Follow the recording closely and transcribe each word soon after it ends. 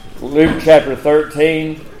Luke chapter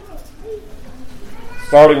 13,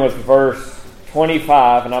 starting with verse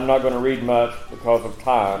 25, and I'm not going to read much because of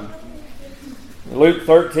time. Luke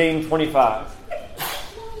 13:25.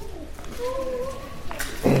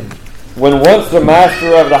 When once the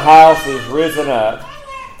master of the house is risen up,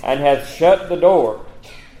 and hath shut the door,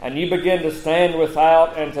 and ye begin to stand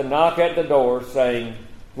without, and to knock at the door, saying,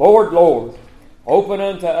 Lord, Lord, open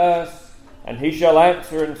unto us, and he shall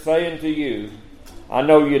answer and say unto you, I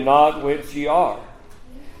know you not whence ye are.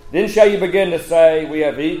 Then shall you begin to say, We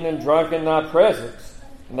have eaten and drunk in thy presence,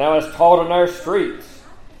 and thou hast taught in our streets.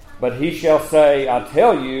 But he shall say, I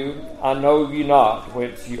tell you, I know you not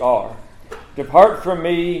whence ye are. Depart from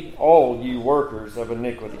me, all you workers of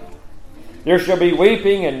iniquity. There shall be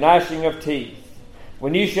weeping and gnashing of teeth,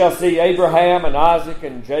 when ye shall see Abraham and Isaac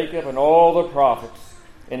and Jacob and all the prophets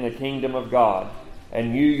in the kingdom of God,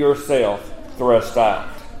 and you yourself thrust out.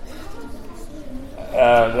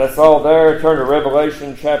 That's all there. Turn to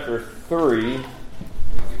Revelation chapter 3.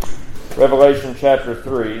 Revelation chapter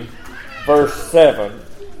 3, verse 7.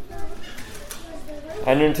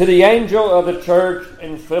 And unto the angel of the church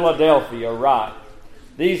in Philadelphia write,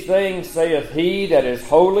 These things saith he that is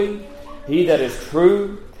holy, he that is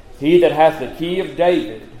true, he that hath the key of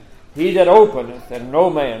David, he that openeth, and no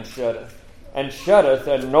man shutteth, and shutteth,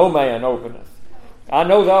 and no man openeth. I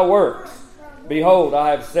know thy works. Behold,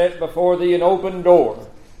 I have set before thee an open door,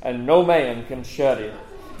 and no man can shut it.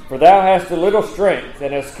 For thou hast a little strength,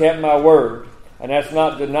 and hast kept my word, and hast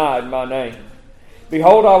not denied my name.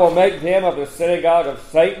 Behold, I will make them of the synagogue of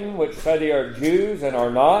Satan, which say they are Jews, and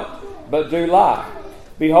are not, but do lie.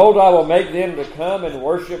 Behold, I will make them to come and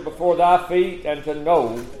worship before thy feet, and to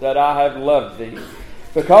know that I have loved thee.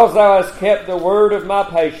 Because thou hast kept the word of my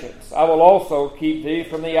patience, I will also keep thee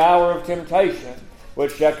from the hour of temptation,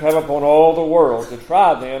 which shall come upon all the world, to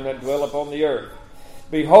try them that dwell upon the earth.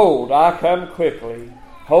 Behold, I come quickly.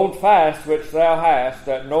 Hold fast which thou hast,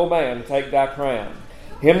 that no man take thy crown.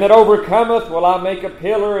 Him that overcometh will I make a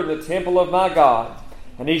pillar in the temple of my God,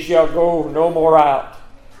 and he shall go no more out.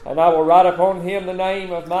 And I will write upon him the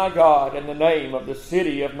name of my God, and the name of the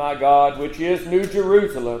city of my God, which is New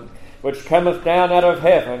Jerusalem, which cometh down out of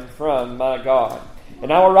heaven from my God.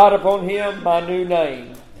 And I will write upon him my new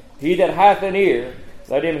name. He that hath an ear,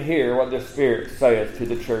 let him hear what the Spirit saith to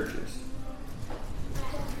the churches.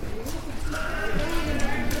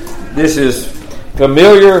 This is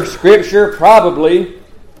familiar scripture, probably.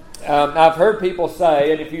 I've heard people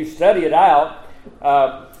say, and if you study it out,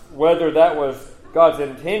 whether that was God's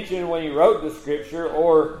intention when he wrote the scripture,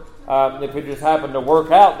 or if it just happened to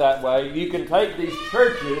work out that way, you can take these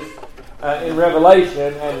churches in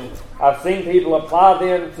Revelation, and I've seen people apply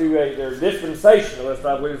them to their dispensationalists,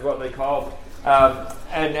 I believe is what they call,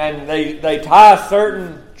 and they tie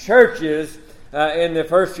certain churches in the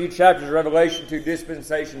first few chapters of Revelation to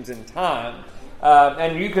dispensations in time.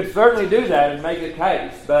 And you could certainly do that and make a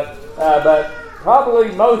case, but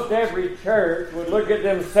probably most every church would look at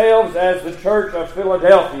themselves as the church of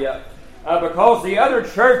Philadelphia, because the other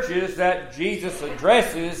churches that Jesus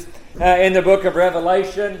addresses in the book of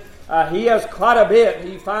Revelation, he has quite a bit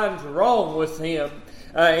he finds wrong with him.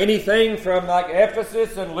 Anything from like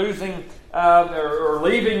Ephesus and losing or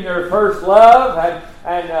leaving their first love,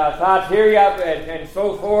 and Thyatira and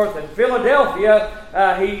so forth, and Philadelphia,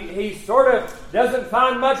 he sort of doesn't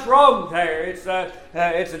find much wrong there. It's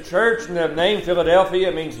a church, and the name Philadelphia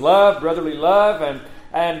means love, brotherly love,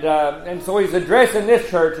 and so he's addressing this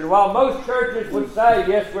church. And while most churches would say,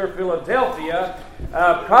 yes, we're Philadelphia,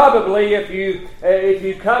 probably if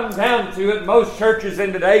you come down to it, most churches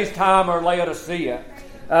in today's time are Laodicea.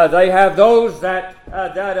 They have those that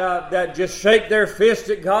just shake their fist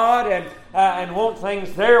at God and want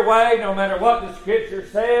things their way, no matter what the Scripture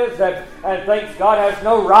says, and thinks God has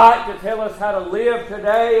no right to tell us how to live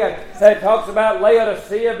today. And it talks about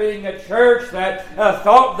Laodicea being a church that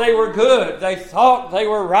thought they were good, they thought they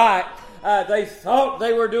were right. They thought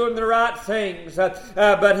they were doing the right things.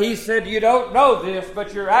 But he said, you don't know this,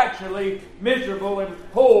 but you're actually miserable and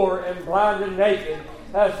poor and blind and naked.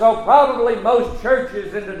 So probably most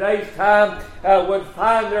churches in today's time would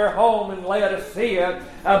find their home in Laodicea.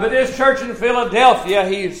 But this church in Philadelphia,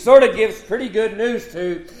 he sort of gives pretty good news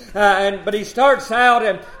to. But he starts out,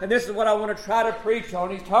 and this is what I want to try to preach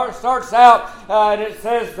on. He starts out, and it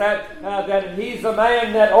says that he's a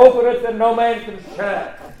man that openeth and no man can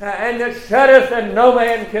shut, and that shutteth and no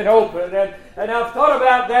man can open. And I've thought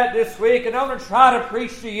about that this week, and I'm going to try to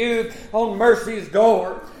preach to you on mercy's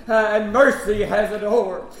door. And mercy has a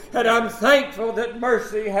door. And I'm thankful that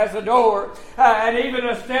mercy has a door. And even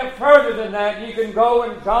a step further than that, you can go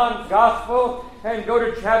in John's Gospel and go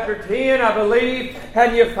to chapter 10, I believe,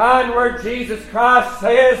 and you find where Jesus Christ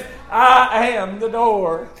says, I am the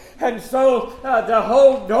door. And so the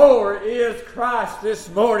whole door is Christ this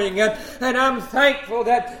morning, and I'm thankful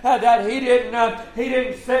that He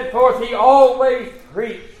didn't set forth. He always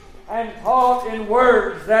preached and taught in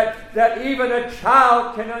words that even a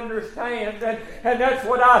child can understand, and that's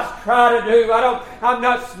what I try to do. I'm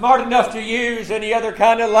not smart enough to use any other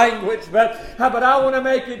kind of language, but I want to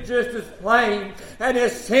make it just as plain and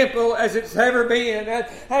as simple as it's ever been.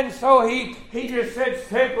 And so he just said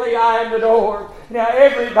simply, I am the door. Now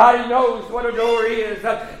everybody knows what a door is.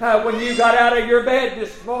 When you got out of your bed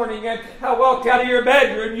this morning and walked out of your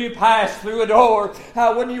bedroom, you passed through a door.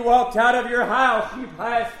 When you walked out of your house, you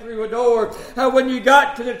passed through a door. When you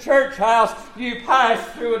got to the church house, you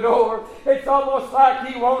passed through a door. It's almost like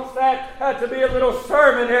He wants that to be a little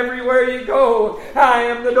sermon everywhere you go. I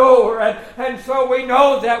am the door. And so we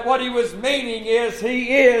know that what He was meaning is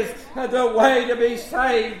He is the way to be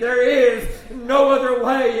saved. There is no other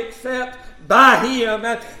way except by Him.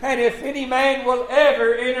 And if any man will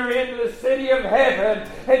ever enter into the city of heaven,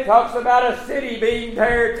 it talks about a city being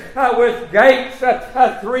there with gates,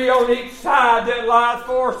 3 on each side that lie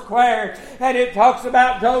 4 square. And it talks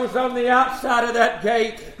about those on the outside of that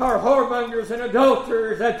gate are whoremongers and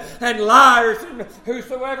adulterers and liars, and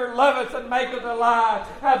whosoever loveth and maketh a lie.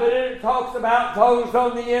 But it talks about those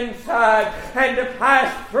on the inside. And to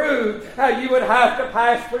pass through, you would have to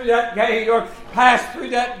pass through that gate or pass through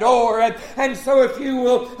that door. And so if you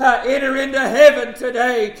will enter into heaven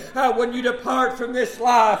today, when you depart from this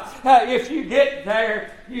life, if you get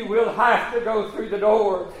there, you will have to go through the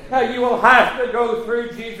door. You will have to go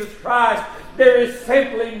through Jesus Christ. There is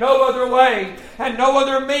simply no other way and no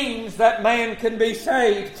other means that man can be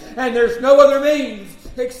saved. And there's no other means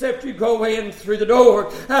except you go in through the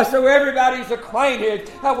door. So everybody's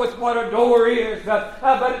acquainted with what a door is. But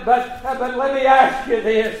let me ask you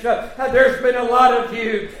this. There's been a lot of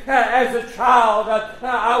you, as a child,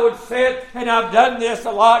 I would sit, and I've done this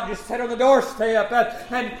a lot, just sit on the doorstep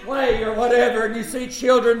and play or whatever, and you see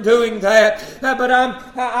children doing that. But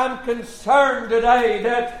I'm concerned today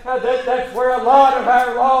that that's where a lot of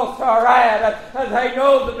our lost are at. They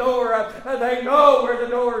know the door. They know where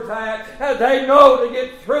the door's at. They know to get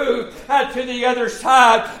through to the other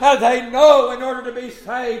side. They know in order to be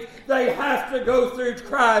saved, they have to go through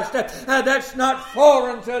Christ. That's not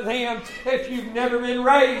foreign to them. If you've never been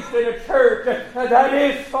raised in a church, that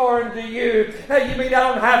is foreign to you. You mean I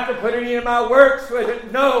don't have to put any of my works with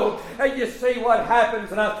it? No. You see what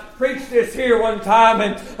happens. And I preached this here one time,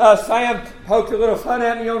 and Sam poked a little fun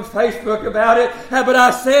at me on Facebook about it. But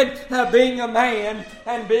I said, being a man,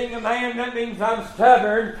 that means I'm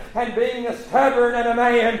stubborn. And being a stubborn and a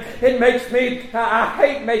man, it makes me, I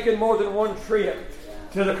hate making more than one trip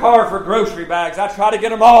to the car for grocery bags. I try to get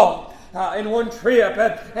them all in one trip,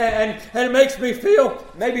 and it makes me feel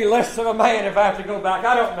maybe less of a man if I have to go back.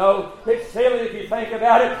 I don't know. It's silly if you think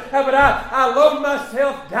about it, but I load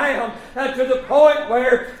myself down to the point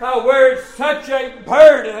where it's such a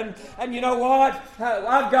burden. And you know what?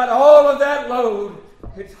 I've got all of that load.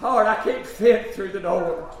 It's hard. I can't fit through the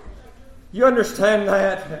door. You understand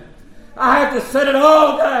that? I have to set it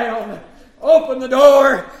all down, open the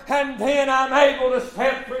door, and then I'm able to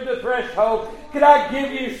step through the threshold. Could I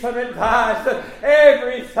give you some advice?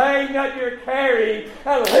 Everything that you're carrying,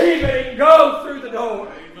 leave it and go through the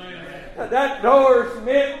door. Amen. That door's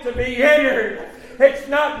meant to be entered. It's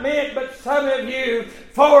not meant, but some of you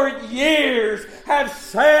for years have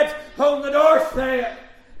sat on the doorstep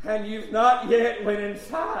and you've not yet went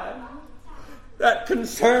inside. That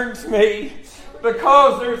concerns me,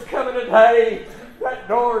 because there's coming a day that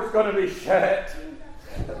door's going to be shut.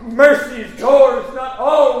 Mercy's door is not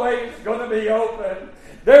always going to be open.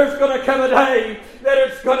 There's going to come a day that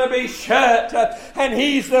it's going to be shut, and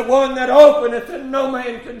He's the one that openeth and no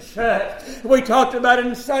man can shut. We talked about it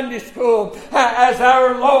in Sunday school as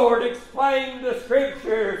our Lord explained the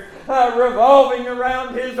Scriptures revolving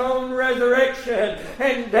around His own resurrection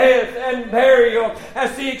and death and burial,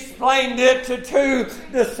 as He explained it to 2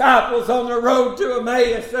 disciples on the road to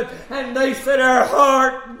Emmaus, and they said our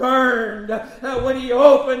heart burned when He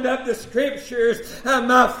opened up the Scriptures.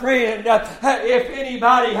 My friend, if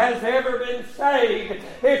anybody has ever been saved,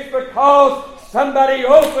 it's because somebody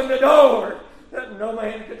opened the door that no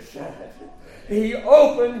man could shut. He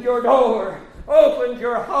opened your door, opened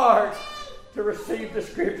your heart to receive the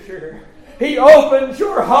Scripture. He opened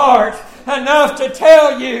your heart enough to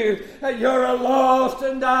tell you that you're a lost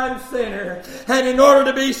and dying sinner, and in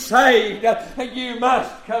order to be saved, you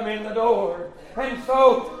must come in the door. And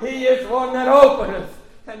so He is one that openeth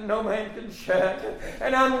and no man can shut.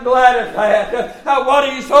 And I'm glad of that.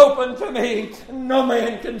 What He's opened to me, no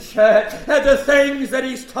man can shut. The things that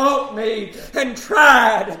He's taught me and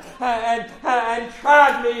tried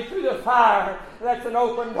me through the fire, that's an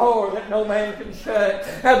open door that no man can shut.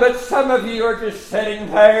 But some of you are just sitting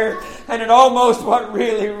there, and it almost what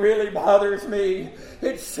really, really bothers me.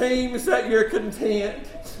 It seems that you're content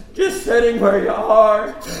just sitting where you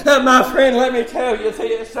are. My friend, let me tell you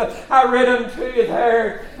this. I read unto you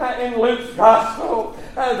there in Luke's Gospel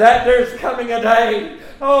that there's coming a day.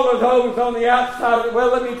 All of those on the outside.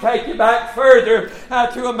 Well, let me take you back further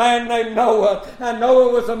to a man named Noah.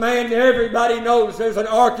 Noah was a man everybody knows. There's an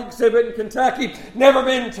ark exhibit in Kentucky. Never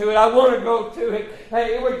been to it. I want to go to it.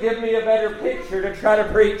 It would give me a better picture to try to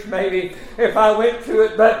preach maybe if I went to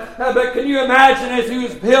it. But can you imagine as he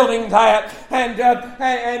was building that, and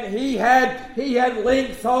he had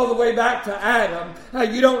links all the way back to Adam.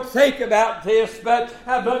 You don't think about this, but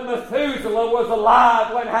Methuselah was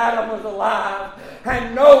alive when Adam was alive.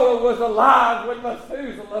 And Noah was alive when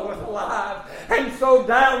Methuselah was alive. And so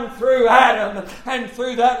down through Adam and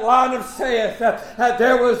through that line of Seth,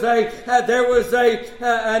 there was an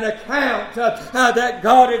account that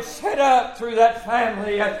God had set up through that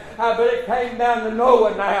family. But it came down to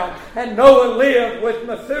Noah now. And Noah lived with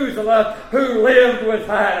Methuselah, who lived with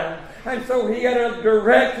Adam. And so he had a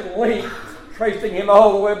direct link, tracing him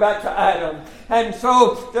all the way back to Adam. And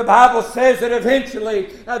so the Bible says that eventually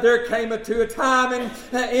there came to a time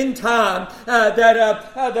in time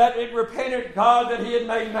that it repented God that He had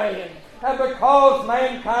made man. And because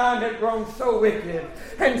mankind had grown so wicked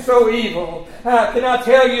and so evil, can I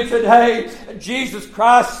tell you today, Jesus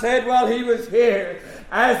Christ said while He was here,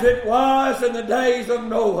 as it was in the days of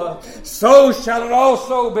Noah, so shall it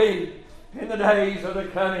also be in the days of the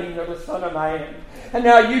coming of the Son of Man. And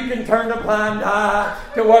now you can turn a blind eye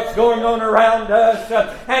to what's going on around us,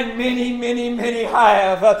 and many, many, many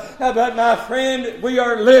have. But my friend, we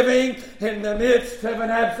are living in the midst of an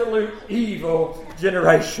absolute evil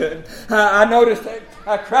generation. I noticed a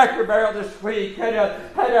Cracker Barrel this week had a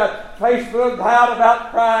Facebook out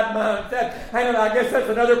about Pride Month, and I guess that's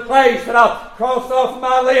another place that I'll cross off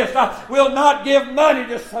my list. I will not give money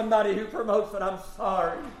to somebody who promotes it. I'm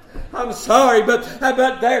sorry, but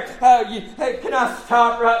there. Can I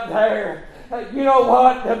stop right there? You know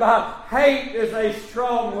what? Hate is a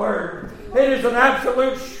strong word. It is an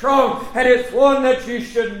absolute strong, and it's one that you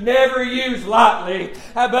should never use lightly.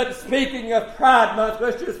 But speaking of Pride Month,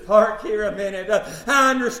 let's just park here a minute. I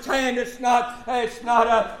understand it's not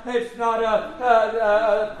a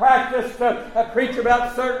practice to preach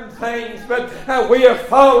about certain things, but we have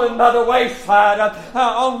fallen by the wayside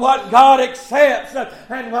on what God accepts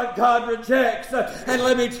and what God rejects. And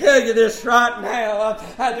let me tell you this right now: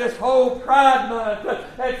 this whole Pride Month,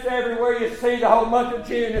 that's everywhere you see. The whole month of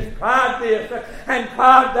June is Pride this and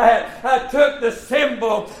Pride that. Took the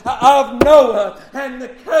symbol of Noah and the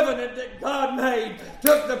covenant that God made,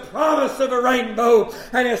 took the promise of a rainbow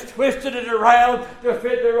and has twisted it around to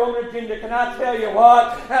fit their own agenda. Can I tell you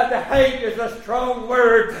what? The hate is a strong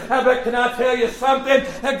word, but can I tell you something?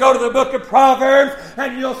 Go to the book of Proverbs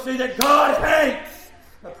and you'll see that God hates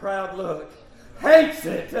a proud look. Hates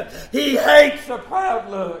it. He hates a proud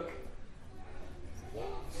look.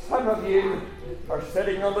 Some of you are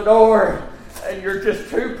sitting on the door and you're just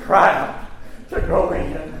too proud to go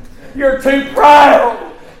in. You're too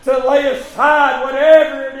proud to lay aside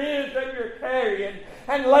whatever it is that you're carrying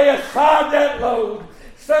and lay aside that load.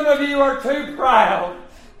 Some of you are too proud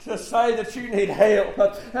to say that you need help.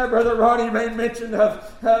 Brother Ronnie made mention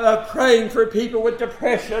of praying for people with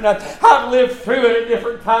depression. I've lived through it at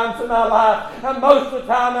different times in my life. And most of the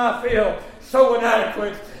time I feel so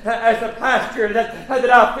inadequate as a pastor that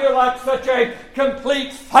I feel like such a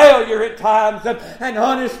complete failure at times. And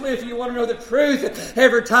honestly, if you want to know the truth,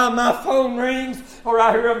 every time my phone rings or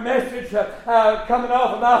I hear a message coming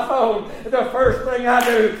off of my phone, the first thing I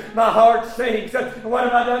do, my heart sinks. What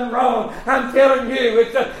have I done wrong? I'm telling you,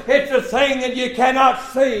 it's a thing that you cannot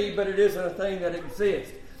see, but it is a thing that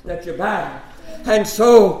exists, that you buy. And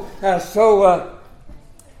so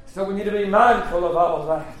we need to be mindful of all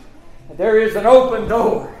that. There is an open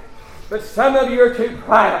door, but some of you are too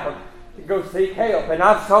proud to go seek help. And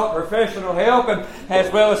I've sought professional help and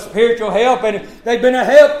as well as spiritual help, and they've been a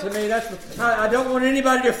help to me. I don't want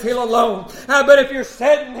anybody to feel alone. But if you're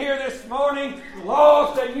sitting here this morning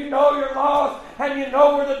lost and you know you're lost and you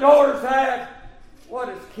know where the door's at, what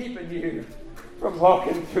is keeping you from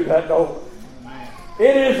walking through that door?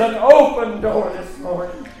 It is an open door this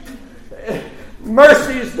morning.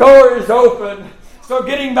 Mercy's door is open. So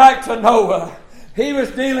getting back to Noah, he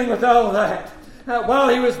was dealing with all that. while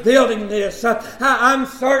he was building this. I'm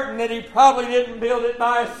certain that he probably didn't build it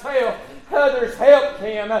by himself. Others helped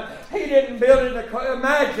him. He didn't build it to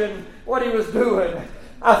imagine what he was doing.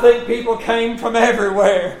 I think people came from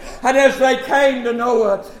everywhere. And as they came to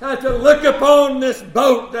Noah to look upon this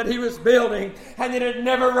boat that he was building, and it had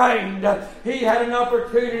never rained, he had an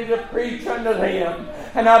opportunity to preach unto them.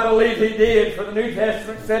 And I believe he did, for the New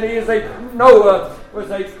Testament said Noah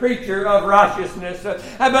was a preacher of righteousness.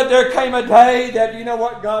 But there came a day that, you know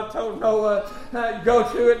what God told Noah? Go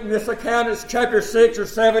to it in this account. It's chapter 6 or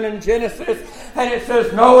 7 in Genesis. And it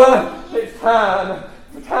says, Noah, it's time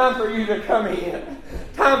for you to come in.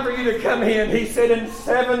 Time for you to come in. He said, in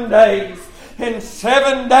 7 days,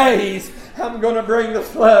 I'm going to bring the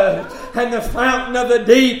flood, and the fountain of the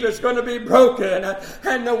deep is going to be broken,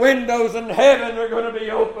 and the windows in heaven are going to be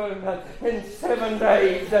opened in 7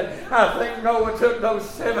 days. I think Noah took those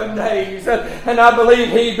 7 days, and I believe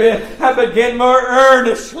he began more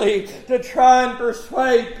earnestly to try and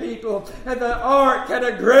persuade people. And the ark had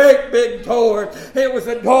a great big door. It was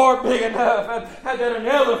a door big enough that an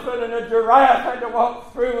elephant and a giraffe had to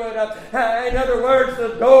walk through it. In other words,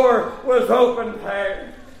 the door was open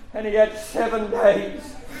there. And he had 7 days.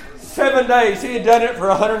 7 days. He had done it for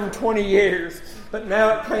 120 years. But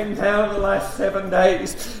now it came down to the last 7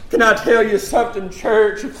 days. Can I tell you something,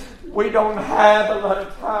 church? We don't have a lot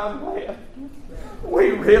of time left. We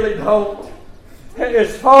really don't.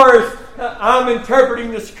 As far as I'm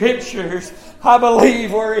interpreting the Scriptures, I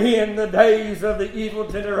believe we're in the days of the evil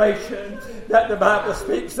generation that the Bible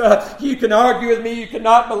speaks of. You can argue with me, you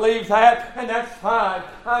cannot believe that, and that's fine.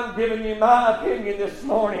 I'm giving you my opinion this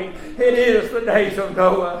morning. It is the days of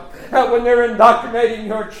Noah. When they're indoctrinating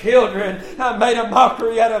your children, made a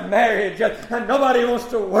mockery out of marriage, and nobody wants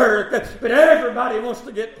to work, but everybody wants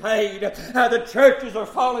to get paid. The churches are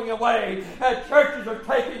falling away. Churches are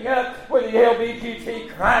taking up with the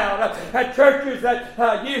LGBT crowd. Churches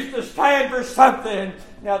that used to stand for something,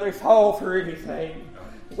 now they fall for anything.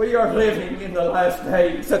 We are living in the last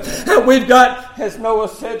days. We've got, as Noah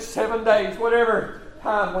said, 7 days, whatever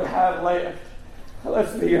time we have left.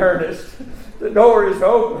 Let's be earnest. The door is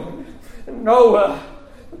open. Noah,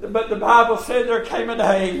 but the Bible said there came a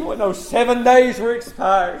day when those 7 days were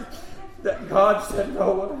expired, that God said,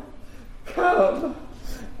 Noah,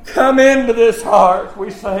 come into this ark.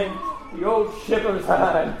 We sang the old ship of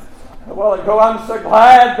Zion a while ago. I'm so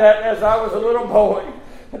glad that as I was a little boy,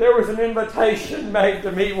 there was an invitation made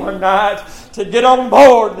to me one night to get on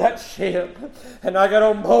board that ship. And I got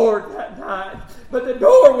on board that night. But the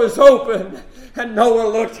door was open, and Noah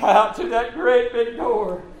looked out to that great big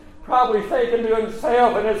door, probably thinking to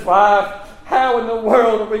himself and his wife, how in the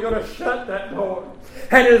world are we going to shut that door?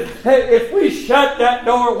 And if we shut that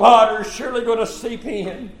door, water's surely going to seep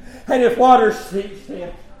in. And if water seeps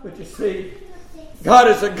in, but you see, God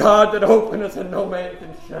is a God that openeth and no man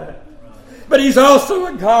can shut. But He's also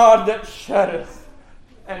a God that shutteth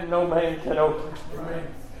and no man can open.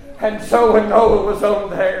 And so when Noah was on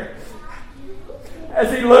there,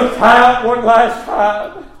 as he looked out one last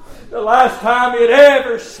time, the last time he had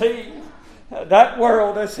ever seen that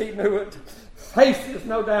world as he knew it, faces,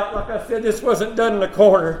 no doubt, like I said, this wasn't done in a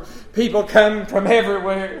corner. People come from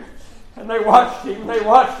everywhere, and they watched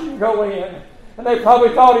him go in. And they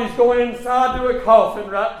probably thought he's going inside to a coffin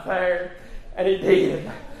right there. And he did.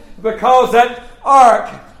 Because that ark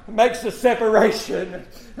makes a separation.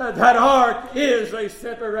 That ark is a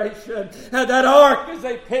separation. That ark is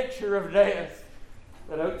a picture of death.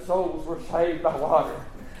 That souls were saved by water.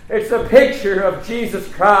 It's a picture of Jesus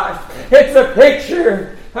Christ. It's a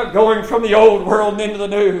picture of going from the old world into the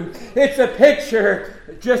new. It's a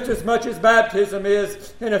picture, just as much as baptism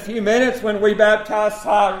is. In a few minutes when we baptize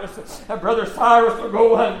Cyrus, Brother Cyrus will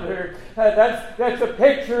go under. That's a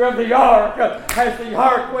picture of the ark, as the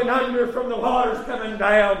ark went under from the waters coming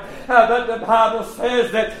down. But the Bible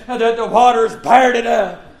says that the waters bared it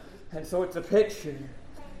up. And so it's a picture.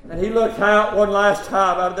 And he looked out one last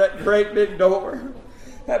time out of that great big door.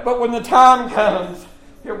 But when the time comes,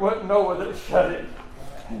 it wasn't Noah that shut it.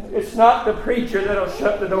 It's not the preacher that'll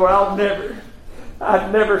shut the door.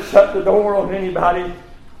 I've never shut the door on anybody.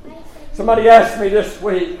 Somebody asked me this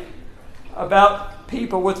week about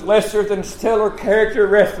people with lesser than stellar character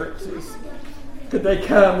references. Could they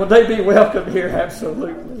come? Would they be welcome here?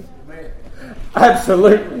 Absolutely.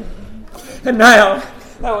 Absolutely. And now,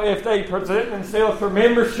 if they present themselves for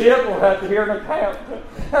membership, we'll have to hear an account.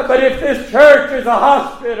 But if this church is a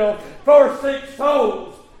hospital for sick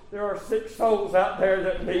souls, there are sick souls out there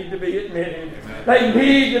that need to be admitted. They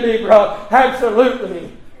need to be brought.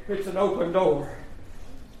 Absolutely. It's an open door.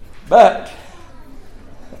 But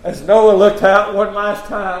as Noah looked out one last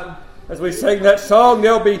time As we sing that song,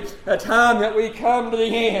 there'll be a time that we come to the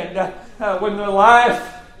end when the last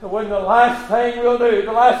thing we'll do,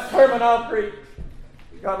 the last sermon I'll preach,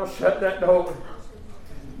 God will shut that door.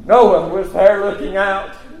 Noah was there looking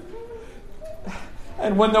out.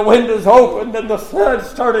 And when the windows opened and the flood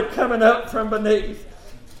started coming up from beneath,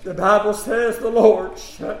 the Bible says the Lord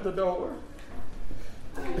shut the door.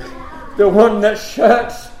 The one that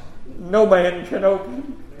shuts, no man can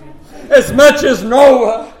open. As much as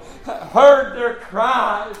Noah heard their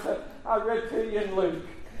cries, I read to you in Luke,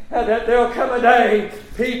 that there'll come a day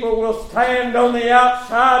people will stand on the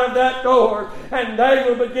outside of that door and they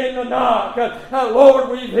will begin to knock. Lord,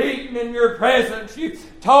 we've eaten in your presence. You've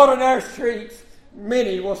taught in our streets.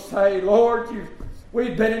 Many will say, Lord,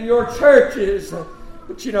 we've been in your churches.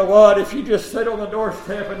 But you know what? If you just sit on the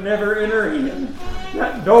doorstep and never enter in,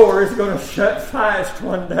 that door is going to shut fast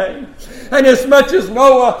one day. And as much as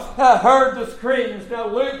Noah heard the screams, now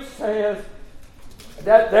Luke says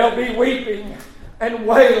that there'll be weeping and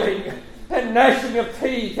wailing and gnashing of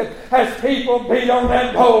teeth as people beat on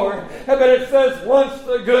that door. But it says, once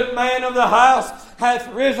the good man of the house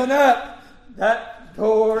hath risen up, that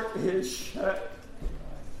door is shut.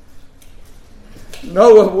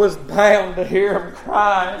 Noah was bound to hear him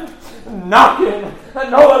crying, knocking,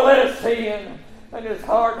 and Noah let us in. And his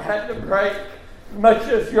heart had to break, much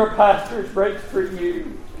as your pastor's breaks for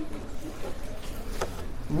you.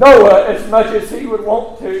 Noah, as much as he would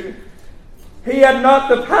want to, he had not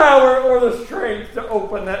the power or the strength to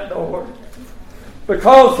open that door,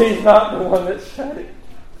 because he's not the one that shut it.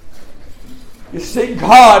 You see,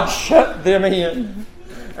 God shut them in,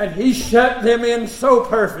 and he shut them in so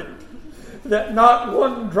perfect that not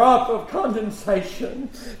one drop of condensation,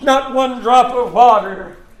 not one drop of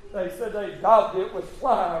water, they said they daubed it with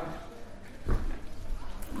slime.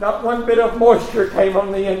 Not one bit of moisture came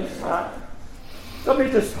on the inside. Let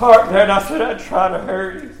me just park there, and I said I'd try to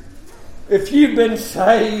hurry. If you've been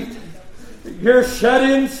saved, you're shut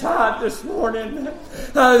inside this morning.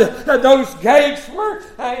 Those gates were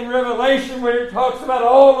in Revelation where it talks about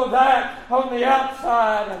all of that on the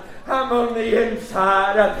outside. I'm on the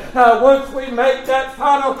inside. Once we make that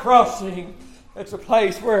final crossing, it's a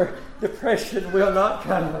place where depression will not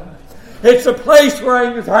come. It's a place where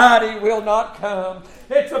anxiety will not come.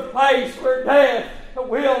 It's a place where death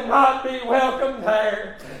will not be welcome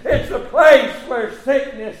there. It's a place where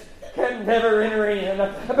sickness can never enter in,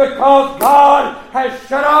 because God has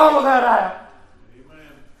shut all of that out. Amen.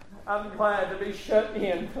 I'm glad to be shut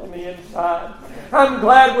in on the inside. I'm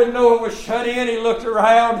glad when Noah was shut in, he looked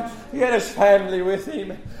around, he had his family with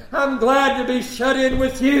him. I'm glad to be shut in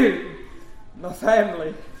with you, my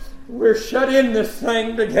family. We're shut in this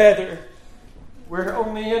thing together. We're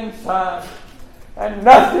on the inside, and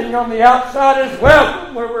nothing on the outside is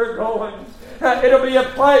welcome where we're going. It'll be a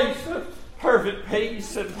place of perfect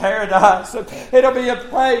peace and paradise. It'll be a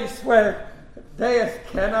place where death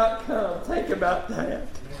cannot come. Think about that.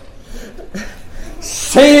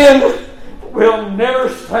 Sin will never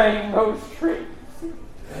stain those trees.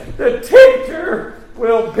 The tempter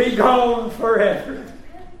will be gone forever.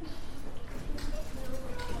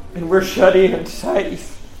 And we're shut in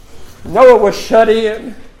safe. Noah was shut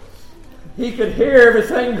in. He could hear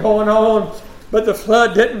everything going on, but the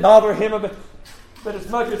flood didn't bother him a bit. But as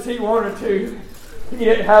much as he wanted to, he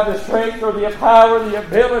didn't have the strength or the power, the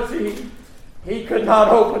ability. He could not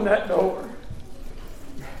open that door.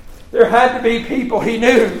 There had to be people he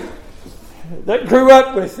knew that grew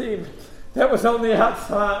up with him that was on the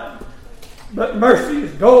outside. But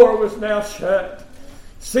Mercy's door was now shut.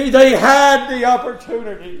 See, they had the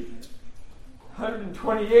opportunity.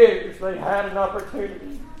 120 years they had an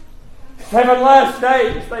opportunity. 7 last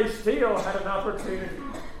days they still had an opportunity.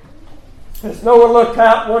 As Noah looked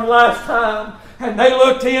out one last time, and they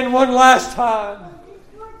looked in one last time,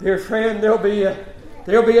 dear friend, there'll be a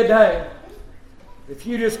day, if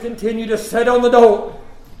you just continue to sit on the door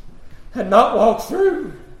and not walk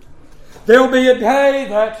through, there'll be a day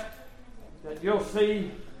that you'll see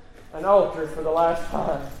an altar for the last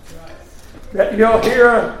time, that you'll hear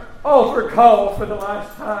an altar call for the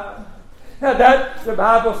last time. Now that the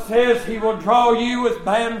Bible says he will draw you with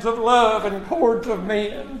bands of love and cords of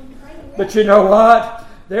men. But you know what?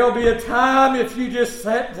 There'll be a time if you just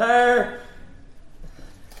sit there,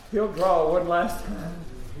 he'll draw one last time.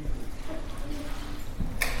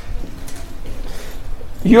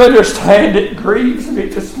 You understand, it grieves me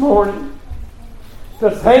this morning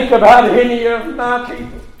to think about any of my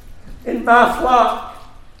people in my flock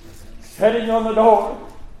sitting on the door.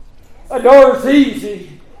 A door's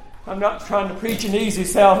easy. I'm not trying to preach an easy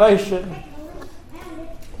salvation.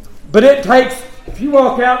 But it takes, if you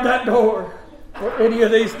walk out that door, or any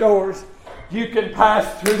of these doors, you can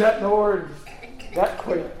pass through that door that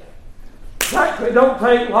quick. It don't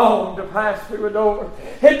take long to pass through a door.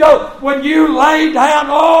 It don't. When you lay down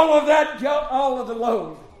all of the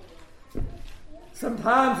load,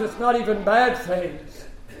 sometimes it's not even bad things.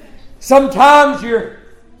 Sometimes you're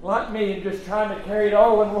like me and just trying to carry it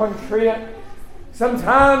all in one trip.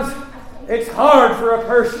 Sometimes it's hard for a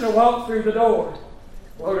person to walk through the door,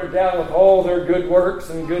 loaded down with all their good works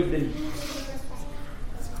and good deeds.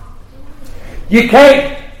 You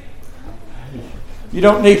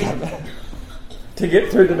don't need them to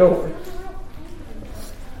get through the door.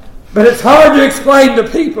 But it's hard to explain to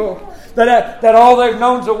people that all they've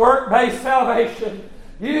known is a work-based salvation.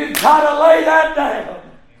 You've got to lay that down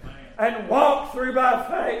and walk through by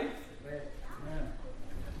faith.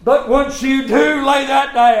 But once you do lay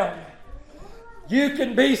that down, you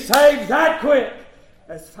can be saved that quick,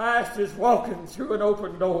 as fast as walking through an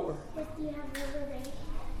open door.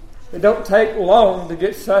 It don't take long to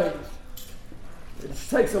get saved. It just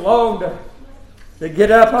takes a long to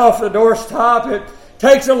get up off the doorstop. It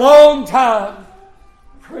takes a long time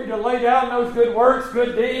for you to lay down those good works,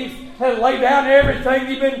 good deeds, and lay down everything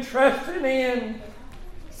you've been trusting in.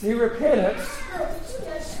 See, repentance,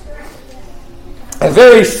 a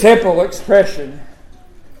very simple expression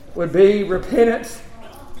would be repentance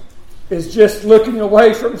is just looking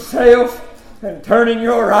away from self and turning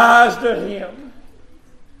your eyes to Him.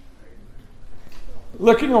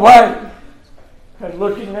 Looking away and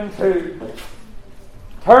looking into.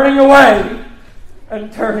 Turning away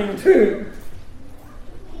and turning to.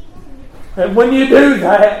 And when you do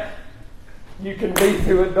that, you can be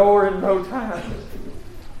through a door in no time.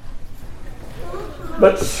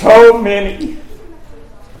 But so many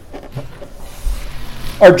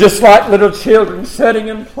are just like little children sitting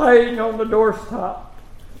and playing on the doorstop.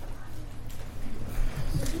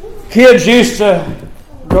 Kids used to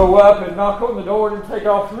go up and knock on the door and take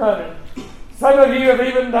off running. Some of you have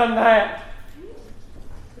even done that.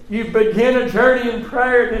 You begin a journey in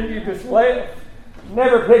prayer, then you just left.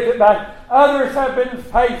 Never picked it back. Others have been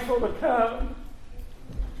faithful to come.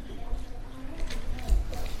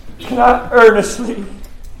 Can I earnestly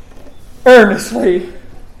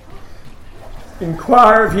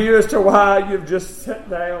inquire of you as to why you've just sat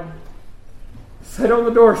down? Sit on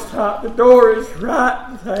the doorstop. The door is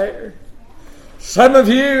right there. Some of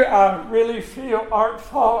you, I really feel, aren't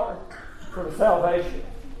far from salvation.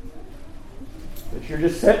 But you're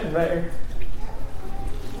just sitting there.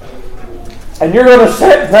 And you're going to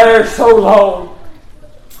sit there so long.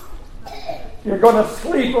 You're going to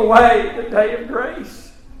sleep away the day of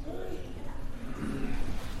grace.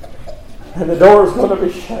 And the door is going to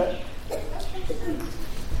be shut.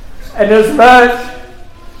 And as much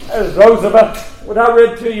as those of us, what I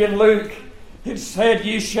read to you in Luke, it said,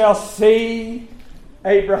 you shall see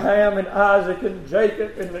Abraham and Isaac and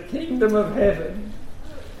Jacob in the kingdom of heaven.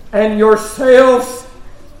 And yourselves,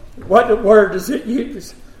 what word does it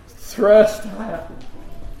use? Thrust out.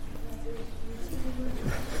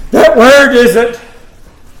 That word isn't.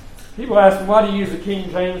 People ask me, why do you use the King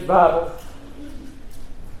James Bible?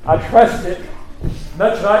 I trust it.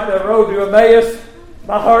 Much like the road to Emmaus,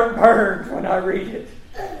 my heart burns when I read it.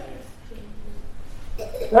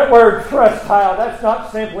 That word thrust out, that's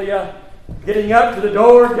not simply a getting up to the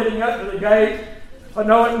door, getting up to the gate, a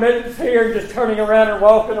no admittance here, just turning around and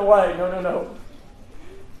walking away. No.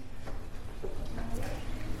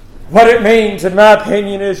 What it means, in my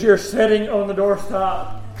opinion, is you're sitting on the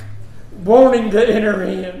doorstop, wanting to enter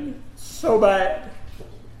in so bad.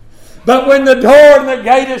 But when the door and the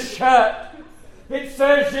gate is shut, it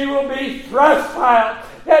says you will be thrust out.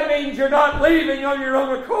 That means you're not leaving on your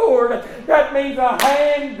own accord. That means a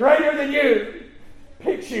hand greater than you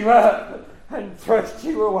picks you up and thrusts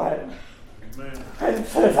you away. Amen. And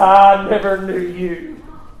says, I never knew you.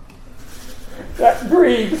 That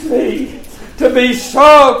grieves me to be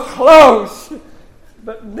so close,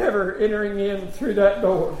 but never entering in through that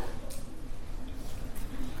door.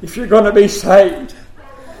 If you're going to be saved,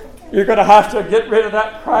 you're going to have to get rid of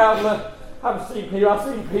that crowd. I've seen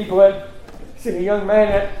people seen a young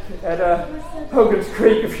man at Hogan's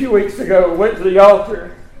Creek a few weeks ago, went to the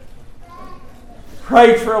altar,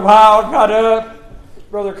 prayed for a while, got up.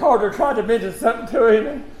 Brother Carter tried to mention something to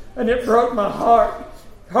him, and it broke my heart.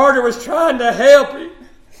 Carter was trying to help him,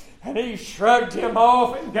 and he shrugged him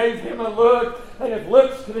off and gave him a look, and if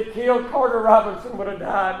looks could have killed, Carter Robinson would have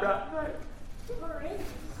died right there.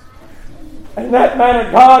 And that man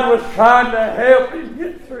of God was trying to help him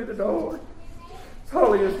get through the door. That's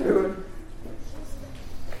all he was doing.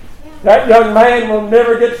 That young man will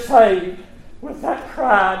never get saved with that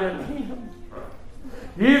pride in him.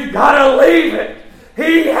 You've got to leave it.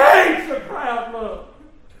 He hates the proud look.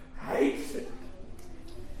 Hates it.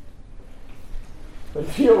 But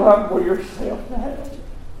if you'll humble yourself down,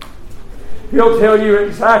 He'll tell you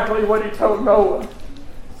exactly what He told Noah.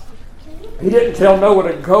 He didn't tell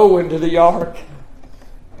Noah to go into the ark.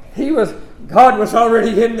 God was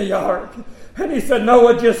already in the ark. And He said,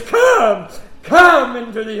 Noah, just come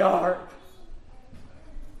into the ark.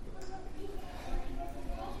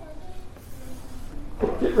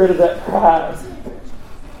 Get rid of that pride.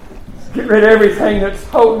 Get rid of everything that's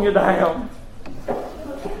holding you down.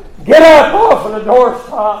 Get up off of the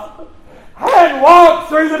doorstop and walk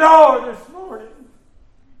through the door this morning.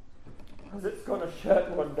 Because it's going to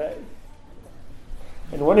shut one day.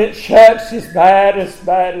 And when it shuts as bad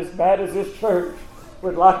as this church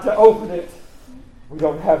would like to open it, we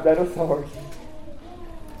don't have that authority.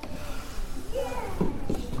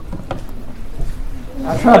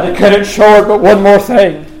 I tried to cut it short, but one more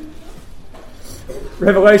thing.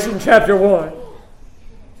 Revelation chapter 1.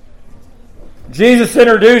 Jesus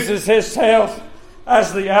introduces Himself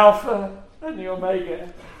as the Alpha and the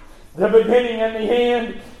Omega, the beginning and the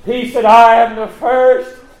end. He said, I am the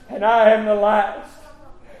first and I am the last.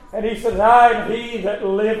 And He said, I am He that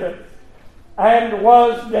liveth and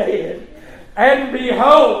was dead. And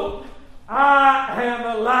behold, I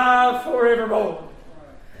am alive forevermore.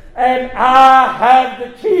 And I have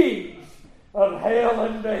the keys of hell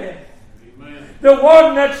and death. Amen. The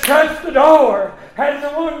one that shuts the door and the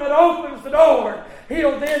one that opens the door,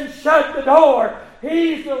 He'll then shut the door.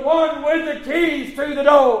 He's the one with the keys to the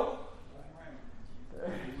door.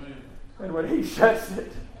 Amen. And when He shuts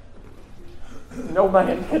it, no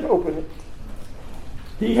man can open it.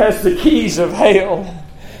 He has the keys of hell.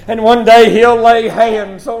 And one day He'll lay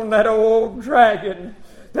hands on that old dragon,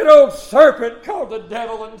 that old serpent called the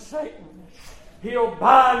devil and Satan. He'll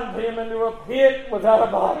bind him into a pit without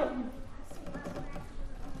a bottom.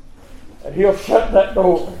 And He'll shut that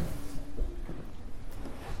door.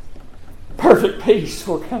 Perfect peace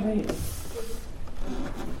will come in.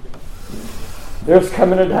 There's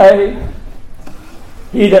coming a day,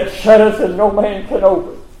 He that shutteth and no man can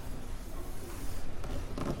open.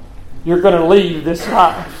 You're going to leave this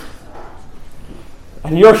life.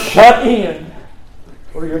 And you're shut in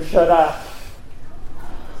or you're shut out.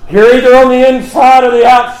 You're either on the inside or the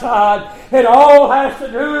outside. It all has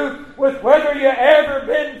to do with whether you ever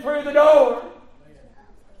been through the door.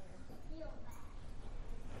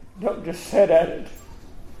 Don't just sit at it.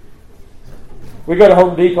 We go to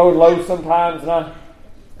Home Depot and Lowe's sometimes, and I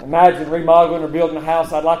imagine remodeling or building a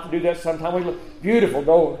house. I'd like to do that sometime. We look beautiful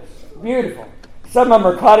doors. Beautiful. Some of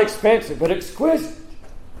them are quite expensive, but exquisite.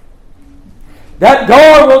 That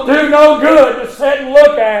door will do no good to sit and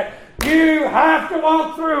look at. You have to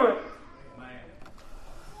walk through it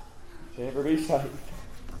to ever be saved.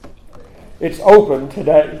 It's open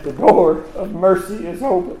today. The door of mercy is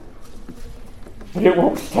open. But it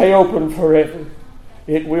won't stay open forever.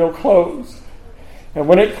 It will close. And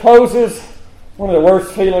when it closes, one of the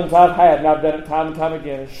worst feelings I've had, and I've done it time and time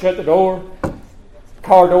again, is shut the door,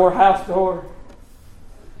 car door, house door,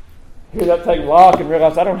 hear that thing lock and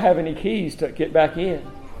realize I don't have any keys to get back in.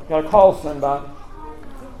 Got to call somebody.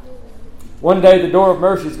 One day the door of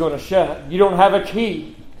mercy is going to shut. You don't have a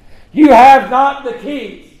key. You have not the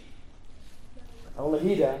key. Only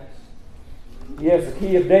He does. He has the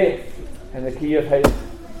key of death and the key of hell.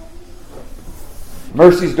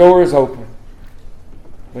 Mercy's door is open,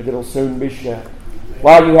 but it'll soon be shut.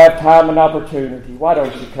 While you have time and opportunity, why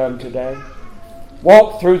don't you come today?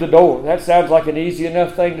 Walk through the door. That sounds like an easy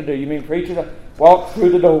enough thing to do. You mean, preacher? Walk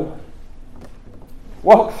through the door.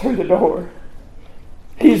 Walk through the door.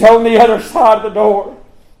 He's on the other side of the door,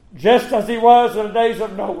 just as He was in the days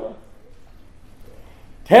of Noah.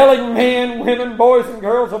 Telling men, women, boys, and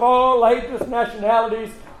girls of all ages,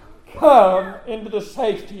 nationalities, come into the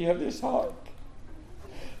safety of this ark.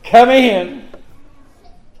 Come in.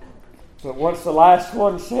 But once the last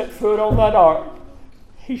one set foot on that ark,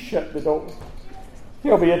 He shut the door.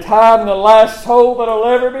 There'll be a time the last soul that'll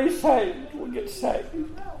ever be saved will get saved.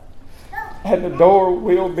 And the door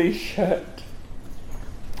will be shut.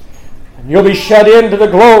 And you'll be shut into the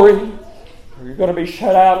glory, or you're going to be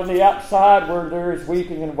shut out on the outside where there is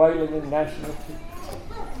weeping and wailing and gnashing of teeth.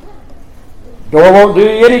 The door won't do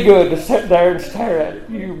you any good to sit there and stare at it.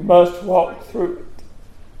 You must walk through it.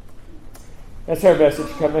 That's our message.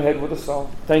 Come ahead with a song. Thank you.